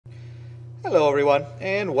Hello everyone,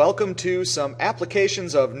 and welcome to some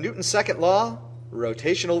applications of Newton's second law,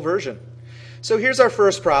 rotational version. So here's our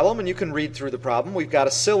first problem, and you can read through the problem. We've got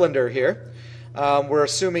a cylinder here. We're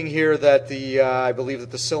assuming here that I believe that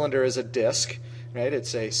the cylinder is a disk, right?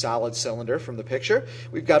 It's a solid cylinder from the picture.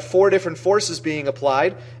 We've got four different forces being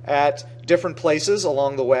applied at different places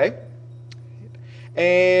along the way.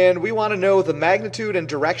 And we want to know the magnitude and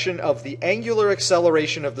direction of the angular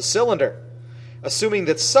acceleration of the cylinder, assuming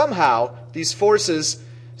that somehow these forces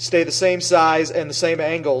stay the same size and the same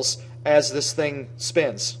angles as this thing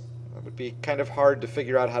spins. That would be kind of hard to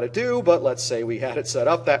figure out how to do, but let's say we had it set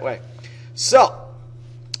up that way. So,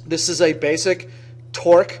 this is a basic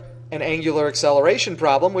torque and angular acceleration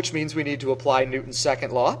problem, which means we need to apply Newton's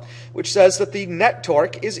second law, which says that the net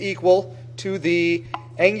torque is equal to the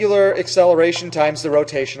angular acceleration times the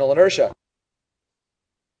rotational inertia,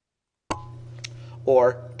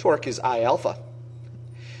 or torque is I alpha.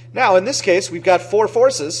 Now, in this case, we've got four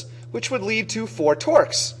forces, which would lead to four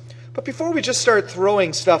torques. But before we just start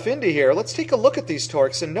throwing stuff into here, let's take a look at these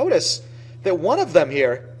torques and notice that one of them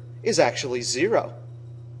here is actually 0.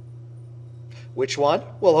 Which one?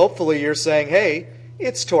 Well, hopefully you're saying, hey,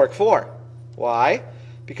 it's torque 4. Why?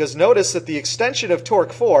 Because notice that the extension of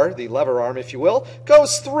torque 4, the lever arm if you will,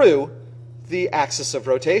 goes through the axis of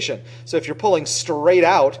rotation. So if you're pulling straight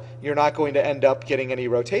out, you're not going to end up getting any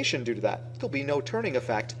rotation due to that. There'll be no turning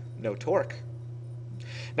effect, no torque.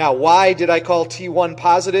 Now, why did I call T1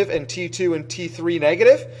 positive and T2 and T3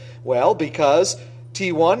 negative? Well, because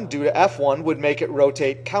T1 due to F1 would make it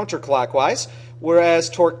rotate counterclockwise, whereas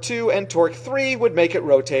torque 2 and torque 3 would make it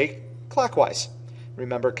rotate clockwise.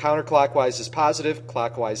 Remember, counterclockwise is positive,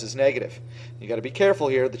 clockwise is negative. You got to be careful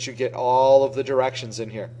here that you get all of the directions in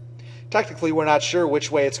here. Technically, we're not sure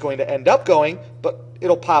which way it's going to end up going, but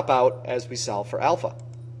it'll pop out as we solve for alpha.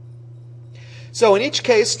 So in each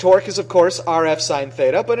case, torque is, of course, RF sine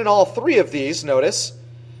theta, but in all three of these, notice,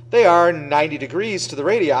 they are 90 degrees to the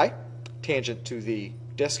radii, tangent to the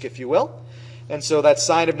disk, if you will. And so that's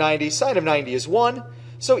sine of 90 is 1,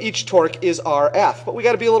 so each torque is RF. But we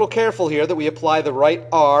got to be a little careful here that we apply the right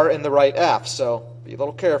R and the right F, so be a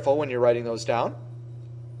little careful when you're writing those down.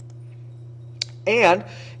 And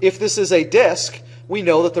if this is a disk, we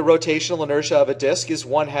know that the rotational inertia of a disk is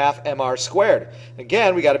 1/2 mr squared.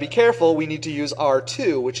 Again, we got to be careful. We need to use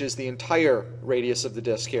R2, which is the entire radius of the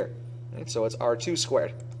disk here. Right? So it's R2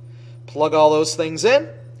 squared. Plug all those things in.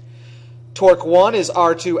 Torque 1 is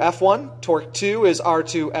R2F1, torque 2 is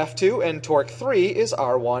R2F2, and torque 3 is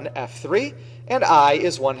R1F3, and I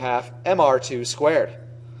is 1/2 mr2 squared.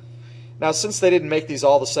 Now, since they didn't make these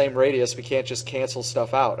all the same radius, we can't just cancel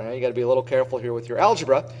stuff out. Right? You got to be a little careful here with your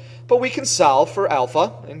algebra. But we can solve for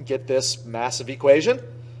alpha and get this massive equation.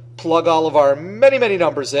 Plug all of our many, many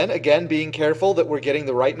numbers in. Again, being careful that we're getting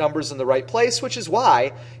the right numbers in the right place, which is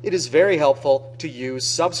why it is very helpful to use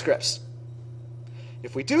subscripts.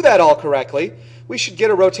 If we do that all correctly, we should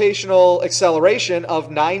get a rotational acceleration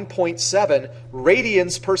of 9.7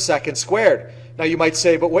 radians per second squared. Now, you might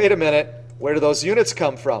say, but wait a minute, where do those units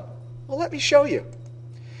come from? Well, let me show you.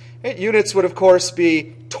 Units would, of course,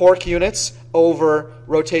 be torque units over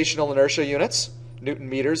rotational inertia units, Newton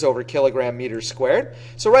meters over kilogram meters squared.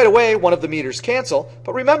 So right away, one of the meters cancel.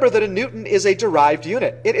 But remember that a Newton is a derived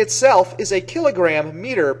unit. It itself is a kilogram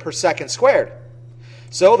meter per second squared.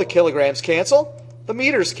 So the kilograms cancel, the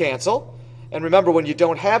meters cancel. And remember, when you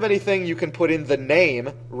don't have anything, you can put in the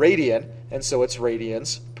name radian, and so it's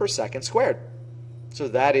radians per second squared. So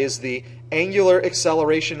that is the angular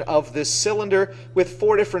acceleration of this cylinder with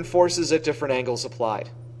four different forces at different angles applied.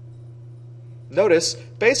 Notice,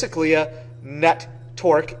 basically a net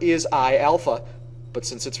torque is I alpha, but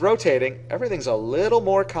since it's rotating, everything's a little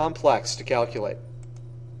more complex to calculate.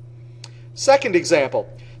 Second example.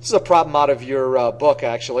 This is a problem out of your book,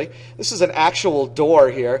 actually. This is an actual door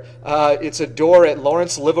here. It's a door at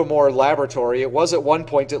Lawrence Livermore Laboratory. It was at one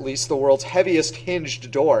point, at least, the world's heaviest hinged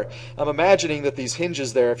door. I'm imagining that these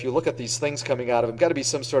hinges there, if you look at these things coming out of them, got to be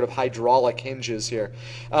some sort of hydraulic hinges here.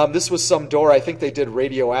 This was some door. I think they did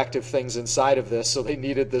radioactive things inside of this, so they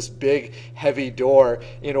needed this big, heavy door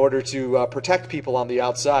in order to protect people on the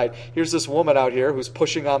outside. Here's this woman out here who's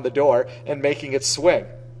pushing on the door and making it swing.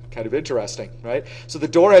 Kind of interesting, right? So the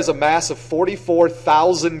door has a mass of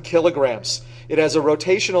 44,000 kilograms. It has a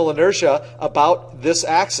rotational inertia about this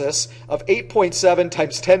axis of 8.7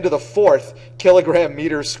 times 10 to the 4th kilogram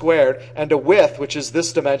meters squared, and a width, which is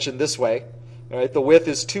this dimension this way. All right, the width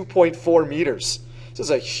is 2.4 meters. This is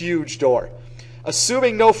a huge door.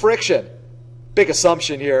 Assuming no friction, big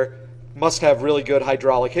assumption here, must have really good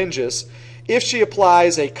hydraulic hinges. if she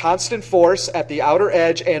applies a constant force at the outer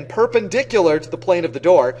edge and perpendicular to the plane of the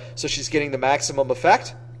door, so she's getting the maximum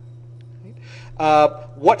effect,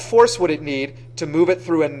 what force would it need to move it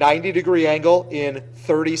through a 90-degree angle in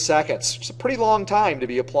 30 seconds? It's a pretty long time to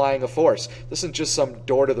be applying a force. This isn't just some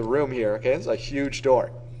door to the room here, okay? This is a huge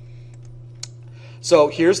door. So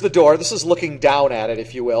here's the door. This is looking down at it,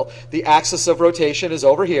 if you will. The axis of rotation is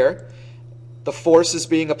over here. The force is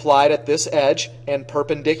being applied at this edge and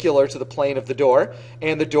perpendicular to the plane of the door,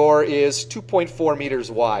 and the door is 2.4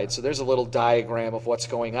 meters wide. So there's a little diagram of what's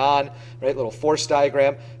going on, right? Little force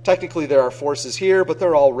diagram. Technically there are forces here, but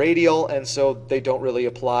they're all radial, and so they don't really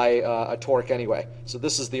apply a torque anyway. So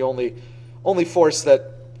this is the only force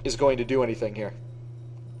that is going to do anything here.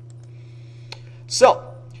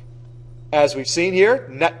 So, as we've seen here,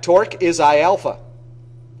 net torque is I alpha.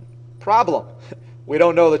 Problem, we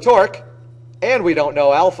don't know the torque, and we don't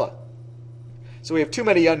know alpha. So we have too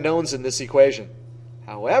many unknowns in this equation.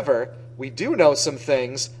 However, we do know some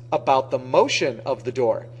things about the motion of the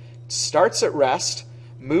door. It starts at rest,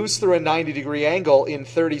 moves through a 90-degree angle in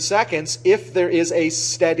 30 seconds if there is a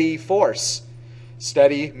steady force.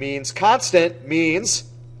 Steady means constant, means,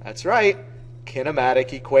 that's right,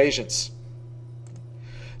 kinematic equations.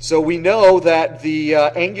 So we know that the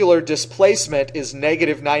angular displacement is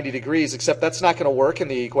negative 90 degrees, except that's not going to work in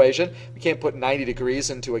the equation. We can't put 90 degrees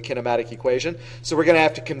into a kinematic equation. So we're going to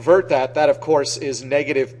have to convert that. That, of course, is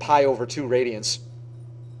negative pi over 2 radians.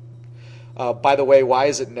 By the way, why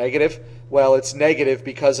is it negative? Well, it's negative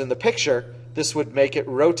because in the picture, this would make it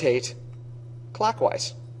rotate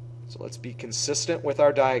clockwise. So let's be consistent with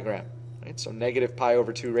our diagram. Right? So negative pi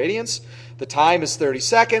over 2 radians. The time is 30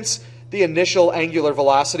 seconds. The initial angular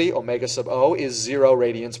velocity, omega sub O, is 0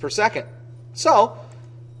 radians per second. So,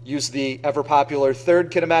 use the ever-popular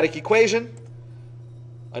third kinematic equation.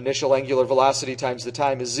 Initial angular velocity times the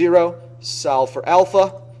time is 0. Solve for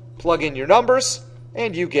alpha. Plug in your numbers,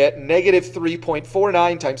 and you get negative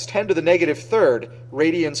 3.49 times 10 to the negative third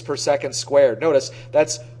radians per second squared. Notice,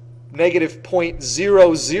 that's negative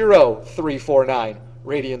 0.00349.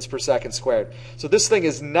 radians per second squared. So this thing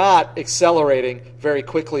is not accelerating very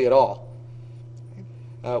quickly at all,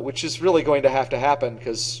 which is really going to happen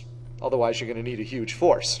because otherwise you're going to need a huge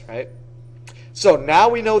force, right? So now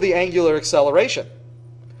we know the angular acceleration.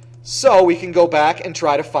 So we can go back and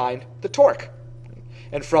try to find the torque.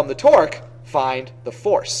 And from the torque, find the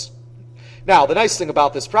force. Now, the nice thing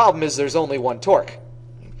about this problem is there's only one torque.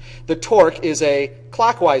 The torque is a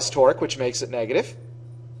clockwise torque, which makes it negative.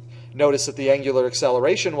 Notice that the angular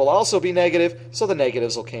acceleration will also be negative, so the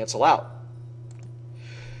negatives will cancel out.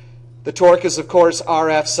 The torque is, of course,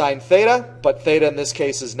 RF sine theta, but theta in this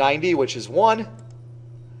case is 90, which is 1.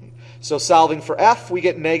 So solving for F, we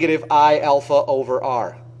get negative I alpha over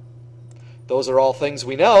R. Those are all things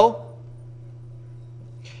we know.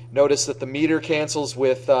 Notice that the meter cancels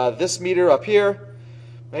with this meter up here,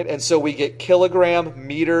 right? And so we get kilogram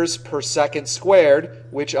meters per second squared,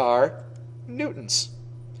 which are newtons.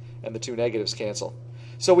 And the two negatives cancel.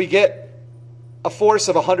 So we get a force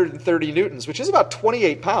of 130 newtons, which is about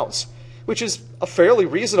 28 pounds, which is a fairly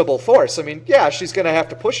reasonable force. I mean, yeah, she's going to have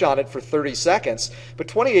to push on it for 30 seconds, but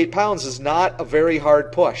 28 pounds is not a very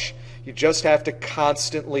hard push. You just have to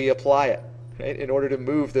constantly apply it, right, in order to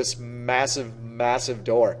move this massive, massive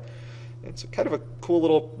door. It's kind of a cool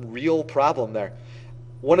little real problem there.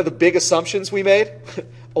 One of the big assumptions we made,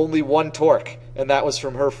 only one torque, and that was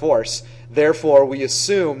from her force. Therefore, we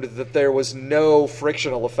assumed that there was no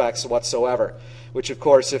frictional effects whatsoever, which, of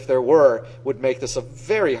course, if there were, would make this a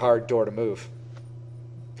very hard door to move.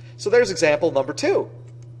 So there's example number 2.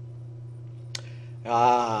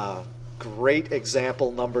 Great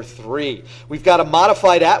example number 3. We've got a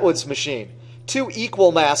modified Atwood's machine. 2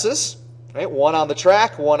 equal masses, right? One on the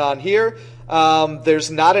track, one on here.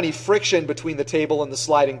 There's not any friction between the table and the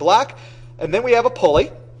sliding block. And then we have a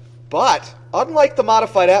pulley. But unlike the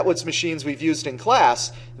modified Atwood's machines we've used in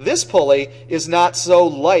class, this pulley is not so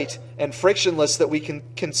light and frictionless that we can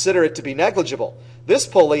consider it to be negligible. This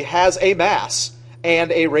pulley has a mass and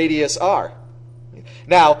a radius r.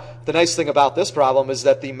 Now, the nice thing about this problem is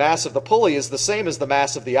that the mass of the pulley is the same as the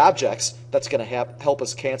mass of the objects. That's going to help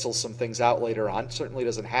us cancel some things out later on. Certainly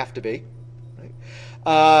doesn't have to be.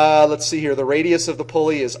 Let's see here. The radius of the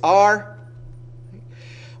pulley is r.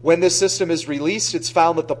 When this system is released, it's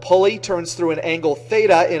found that the pulley turns through an angle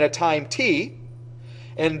theta in a time t,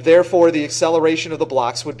 and therefore the acceleration of the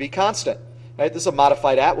blocks would be constant. Right? This is a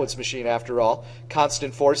modified Atwood's machine, after all.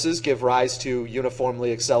 Constant forces give rise to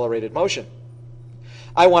uniformly accelerated motion.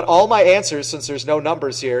 I want all my answers, since there's no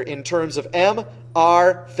numbers here, in terms of m,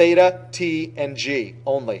 r, theta, t, and g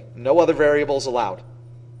only. No other variables allowed.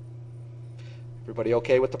 Everybody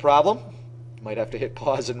okay with the problem? Might have to hit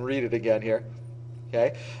pause and read it again here.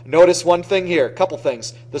 Okay. Notice one thing here, a couple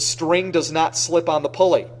things. The string does not slip on the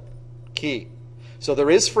pulley. Key. So there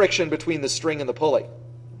is friction between the string and the pulley.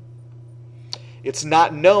 It's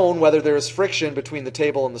not known whether there is friction between the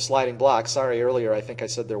table and the sliding block. Sorry, earlier I think I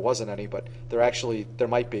said there wasn't any, but there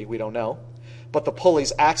might be. We don't know. But the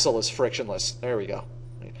pulley's axle is frictionless. There we go.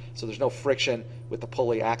 So there's no friction with the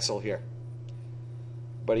pulley axle here.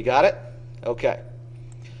 Everybody got it? Okay.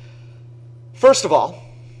 First of all,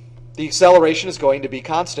 the acceleration is going to be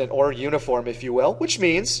constant or uniform, if you will, which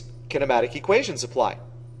means kinematic equations apply.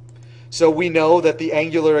 So we know that the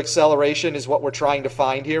angular acceleration is what we're trying to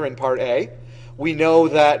find here in part A. We know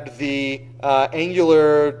that the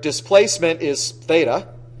angular displacement is theta.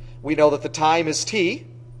 We know that the time is t.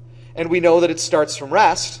 And we know that it starts from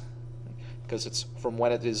rest, because it's from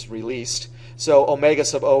when it is released. So omega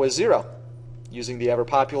sub O is 0. Using the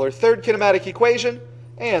ever-popular third kinematic equation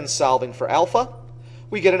and solving for alpha,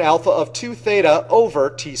 we get an alpha of 2 theta over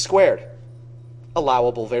t squared.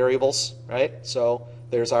 Allowable variables, right? So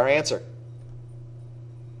there's our answer.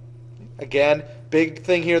 Again, big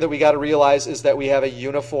thing here that we got to realize is that we have a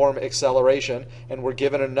uniform acceleration, and we're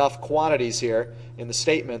given enough quantities here in the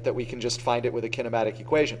statement that we can just find it with a kinematic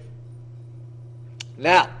equation.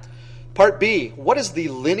 Now, part B, what is the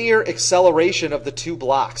linear acceleration of the two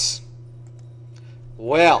blocks?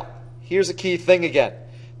 Well, here's a key thing again.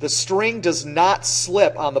 The string does not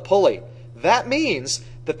slip on the pulley. That means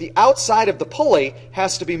that the outside of the pulley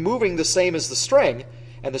has to be moving the same as the string,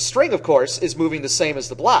 and the string, of course, is moving the same as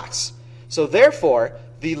the blocks. So therefore,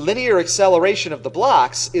 the linear acceleration of the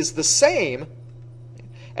blocks is the same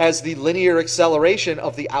as the linear acceleration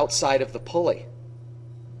of the outside of the pulley.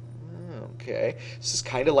 Okay, this is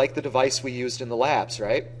kind of like the device we used in the labs,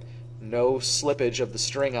 right? No slippage of the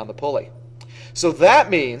string on the pulley. So that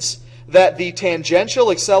means that the tangential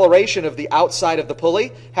acceleration of the outside of the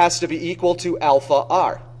pulley has to be equal to alpha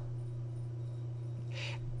r.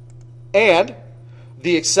 And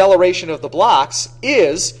the acceleration of the blocks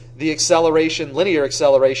is the acceleration, linear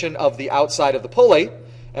acceleration of the outside of the pulley.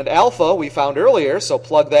 And alpha we found earlier, so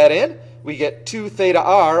plug that in. We get 2 theta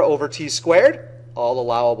r over t squared, all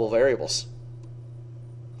allowable variables.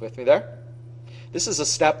 With me there? This is a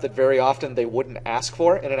step that very often they wouldn't ask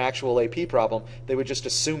for in an actual AP problem. They would just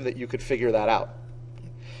assume that you could figure that out.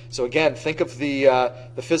 So again, think of the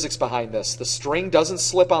physics behind this. The string doesn't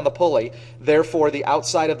slip on the pulley, therefore the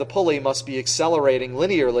outside of the pulley must be accelerating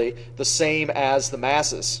linearly the same as the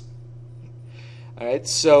masses. All right,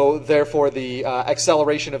 so therefore the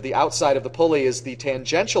acceleration of the outside of the pulley is the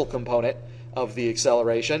tangential component of the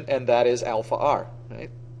acceleration, and that is alpha r. Right?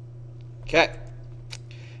 Okay.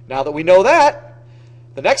 Now that we know that,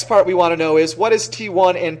 the next part we want to know is what is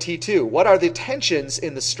T1 and T2? What are the tensions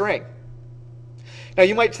in the string? Now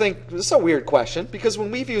you might think, this is a weird question, because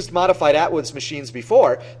when we've used modified Atwood's machines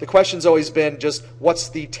before, the question's always been just what's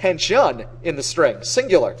the tension in the string,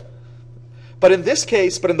 singular. But in those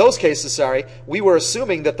cases, we were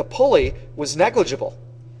assuming that the pulley was negligible.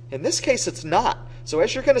 In this case, it's not. So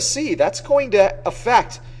as you're going to see, that's going to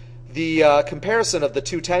affect the comparison of the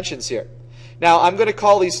two tensions here. Now, I'm going to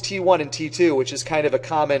call these T1 and T2, which is kind of a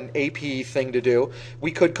common AP thing to do.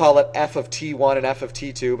 We could call it F of T1 and F of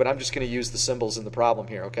T2, but I'm just going to use the symbols in the problem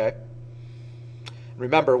here, okay?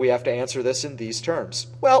 Remember, we have to answer this in these terms.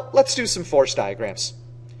 Well, let's do some force diagrams.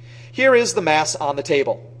 Here is the mass on the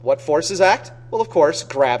table. What forces act? Well, of course,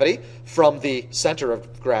 gravity from the center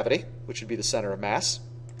of gravity, which would be the center of mass.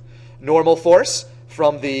 Normal force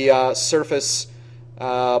from the surface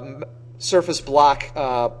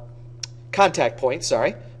block contact point,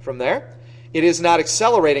 from there. It is not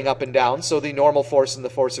accelerating up and down, so the normal force and the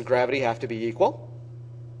force of gravity have to be equal.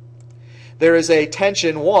 There is a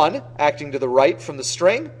tension 1 acting to the right from the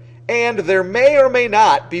string, and there may or may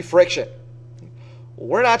not be friction.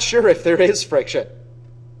 We're not sure if there is friction,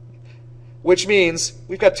 which means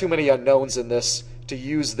we've got too many unknowns in this to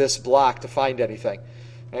use this block to find anything,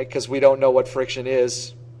 right? Because we don't know what friction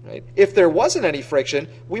is. Right? If there wasn't any friction,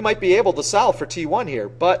 we might be able to solve for T1 here.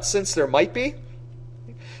 But since there might be,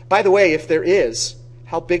 by the way, if there is,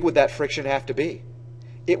 how big would that friction have to be?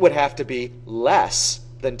 It would have to be less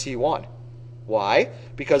than T1. Why?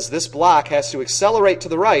 Because this block has to accelerate to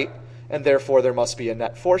the right, and therefore there must be a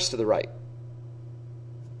net force to the right.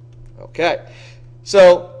 Okay,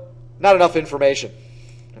 so not enough information.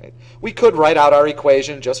 Right? We could write out our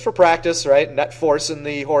equation just for practice, right? Net force in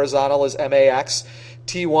the horizontal is max.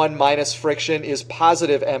 T1 minus friction is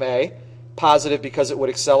positive ma. Positive because it would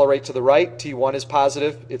accelerate to the right. T1 is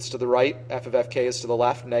positive. It's to the right. F of fk is to the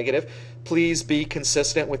left, negative. Please be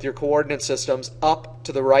consistent with your coordinate systems. Up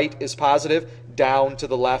to the right is positive. down to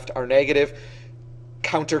the left are negative.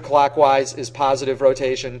 Counterclockwise is positive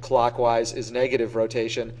rotation, clockwise is negative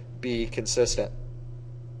rotation. Be consistent.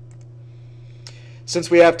 Since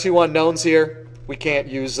we have two unknowns here, we can't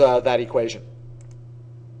use that equation.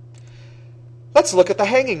 Let's look at the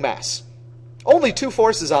hanging mass. Only two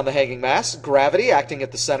forces on the hanging mass: gravity acting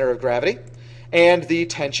at the center of gravity and the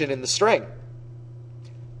tension in the string.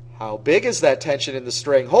 How big is that tension in the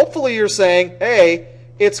string? Hopefully you're saying, hey,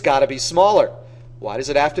 it's got to be smaller. Why does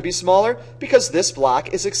it have to be smaller? Because this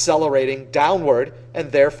block is accelerating downward,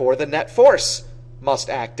 and therefore the net force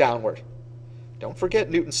must act downward. Don't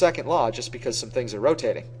forget Newton's second law just because some things are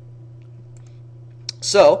rotating.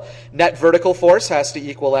 So, net vertical force has to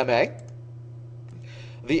equal ma.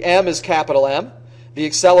 The m is capital M. The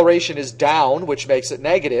acceleration is down, which makes it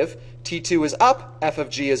negative. T2 is up, F of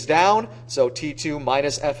g is down, so T2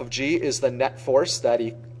 minus F of g is the net force that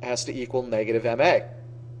has to equal negative ma.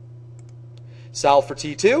 Solve for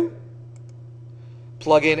T2,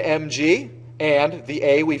 plug in mg, and the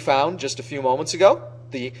a we found just a few moments ago,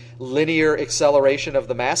 the linear acceleration of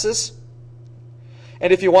the masses.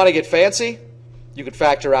 And if you want to get fancy, you could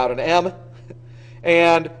factor out an m,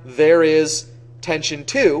 and there is tension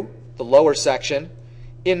 2, the lower section,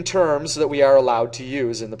 in terms that we are allowed to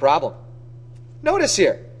use in the problem. Notice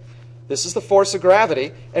here, this is the force of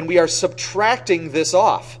gravity, and we are subtracting this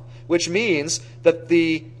off, which means that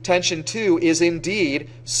the tension 2 is indeed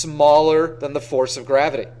smaller than the force of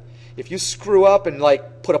gravity. If you screw up and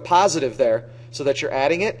put a positive there so that you're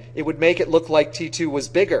adding it, it would make it look like T2 was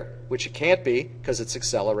bigger, which it can't be because it's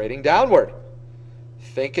accelerating downward.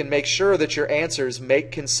 Think and make sure that your answers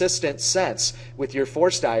make consistent sense with your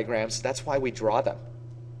force diagrams. That's why we draw them.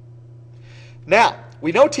 Now,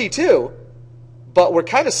 we know T2, but we're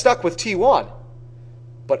kind of stuck with T1.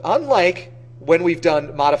 But unlike when we've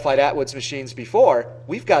done modified Atwood's machines before,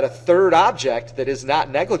 we've got a third object that is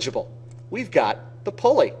not negligible. We've got the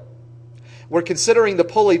pulley. We're considering the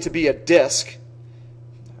pulley to be a disc.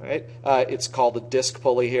 All right? It's called a disc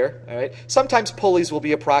pulley here. All right? Sometimes pulleys will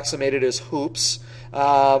be approximated as hoops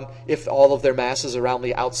if all of their mass is around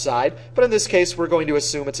the outside. But in this case, we're going to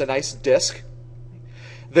assume it's a nice disc.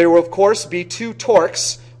 There will, of course, be two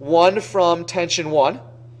torques, one from tension 1,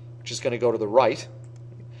 which is going to go to the right,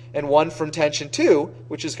 and one from tension 2,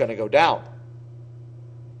 which is going to go down.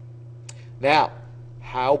 Now,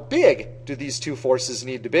 how big do these two forces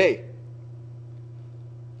need to be?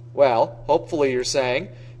 Well, hopefully you're saying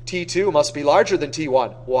T2 must be larger than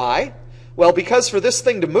T1. Why? Well, because for this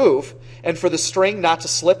thing to move and for the string not to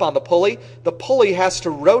slip on the pulley has to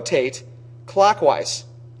rotate clockwise.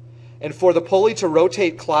 And for the pulley to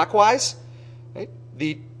rotate clockwise, right,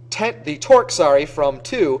 the torque from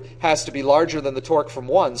 2 has to be larger than the torque from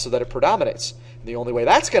 1 so that it predominates. And the only way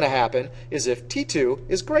that's going to happen is if T2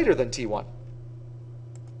 is greater than T1.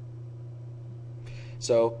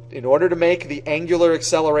 So in order to make the angular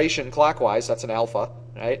acceleration clockwise, that's an alpha,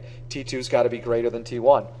 right? T2's got to be greater than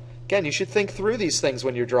T1. Again, you should think through these things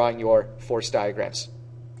when you're drawing your force diagrams.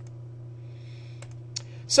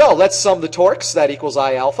 So let's sum the torques. That equals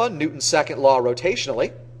I alpha, Newton's second law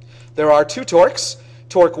rotationally. There are two torques.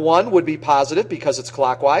 Torque 1 would be positive because it's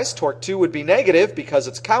clockwise. Torque 2 would be negative because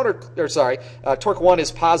it's torque 1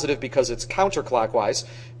 is positive because it's counterclockwise.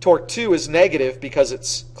 Torque 2 is negative because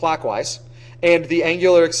it's clockwise. And the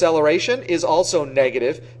angular acceleration is also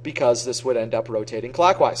negative because this would end up rotating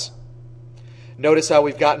clockwise. Notice how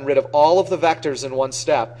we've gotten rid of all of the vectors in one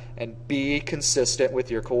step, and be consistent with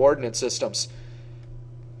your coordinate systems.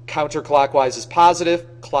 Counterclockwise is positive,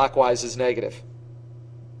 clockwise is negative.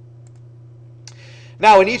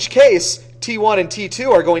 Now in each case, T1 and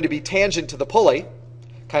T2 are going to be tangent to the pulley,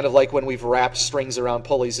 kind of like when we've wrapped strings around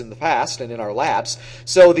pulleys in the past and in our labs.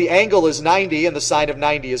 So the angle is 90 and the sine of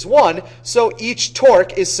 90 is 1, so each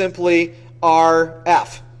torque is simply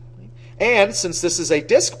RF. And since this is a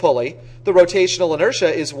disc pulley, the rotational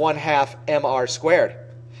inertia is 1/2 mr squared.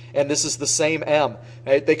 And this is the same m.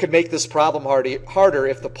 Right? They could make this problem harder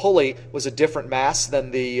if the pulley was a different mass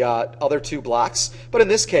than the other two blocks, but in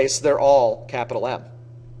this case, they're all capital M.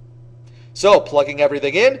 So, plugging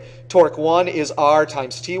everything in, torque 1 is R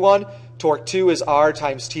times T1, torque 2 is R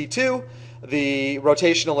times T2, the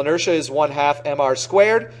rotational inertia is 1/2 mr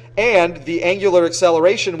squared, and the angular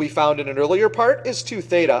acceleration we found in an earlier part is 2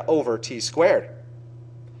 theta over t squared.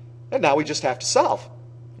 And now we just have to solve.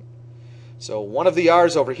 So one of the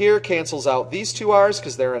r's over here cancels out these two r's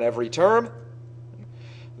because they're in every term.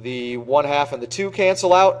 The 1/2 and the 2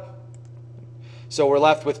 cancel out. So we're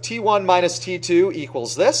left with T1 minus T2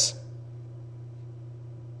 equals this.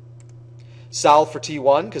 Solve for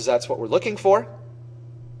T1 because that's what we're looking for.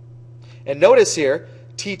 And notice here,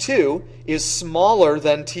 T2 is smaller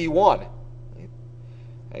than T1.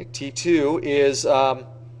 Okay, T2 is, I'm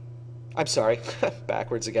sorry,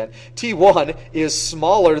 backwards again. T1 is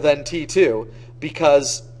smaller than T2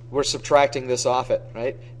 because we're subtracting this off it,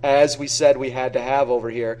 right? As we said we had to have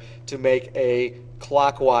over here to make a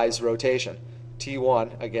clockwise rotation.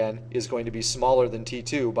 T1, again, is going to be smaller than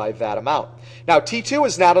T2 by that amount. Now, T2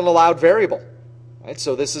 is not an allowed variable, right?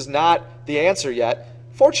 So this is not the answer yet.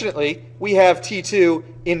 Fortunately, we have T2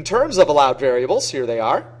 in terms of allowed variables. Here they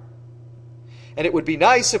are. And it would be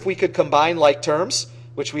nice if we could combine like terms,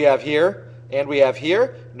 which we have here and we have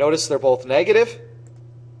here. Notice they're both negative.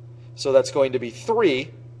 So that's going to be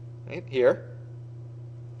 3 right here.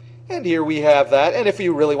 And here we have that. And if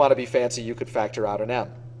you really want to be fancy, you could factor out an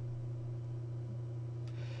m.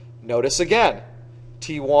 Notice again,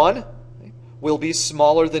 T1 will be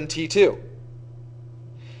smaller than T2.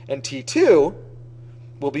 And T2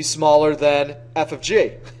 will be smaller than f of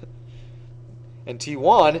g. And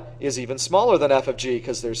T1 is even smaller than f of g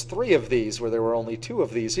because there's 3 of these where there were only 2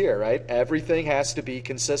 of these here, right? Everything has to be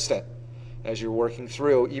consistent as you're working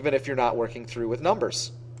through, even if you're not working through with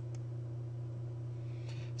numbers.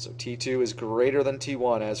 So T2 is greater than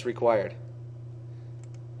T1 as required.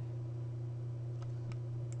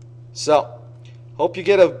 So, hope you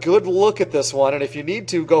get a good look at this one, and if you need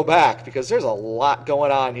to, go back, because there's a lot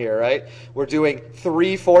going on here, right? We're doing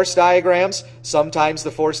 3 force diagrams. Sometimes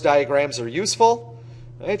the force diagrams are useful,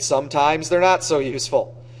 right? Sometimes they're not so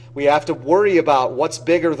useful. We have to worry about what's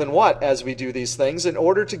bigger than what as we do these things in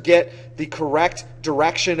order to get the correct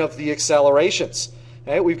direction of the accelerations.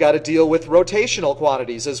 Right? We've got to deal with rotational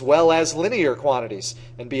quantities as well as linear quantities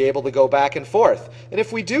and be able to go back and forth. And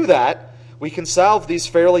if we do that, we can solve these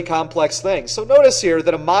fairly complex things. So notice here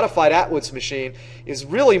that a modified Atwood's machine is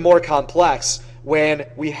really more complex when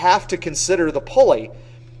we have to consider the pulley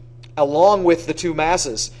along with the 2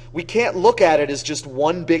 masses. We can't look at it as just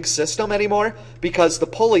one big system anymore because the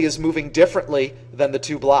pulley is moving differently than the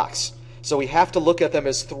 2 blocks. So we have to look at them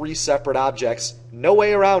as 3 separate objects. No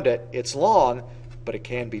way around it. It's long, but it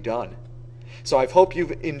can be done. So I hope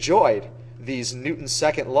you've enjoyed these Newton's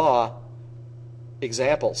second law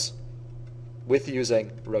examples with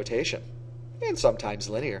using rotation and sometimes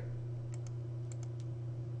linear.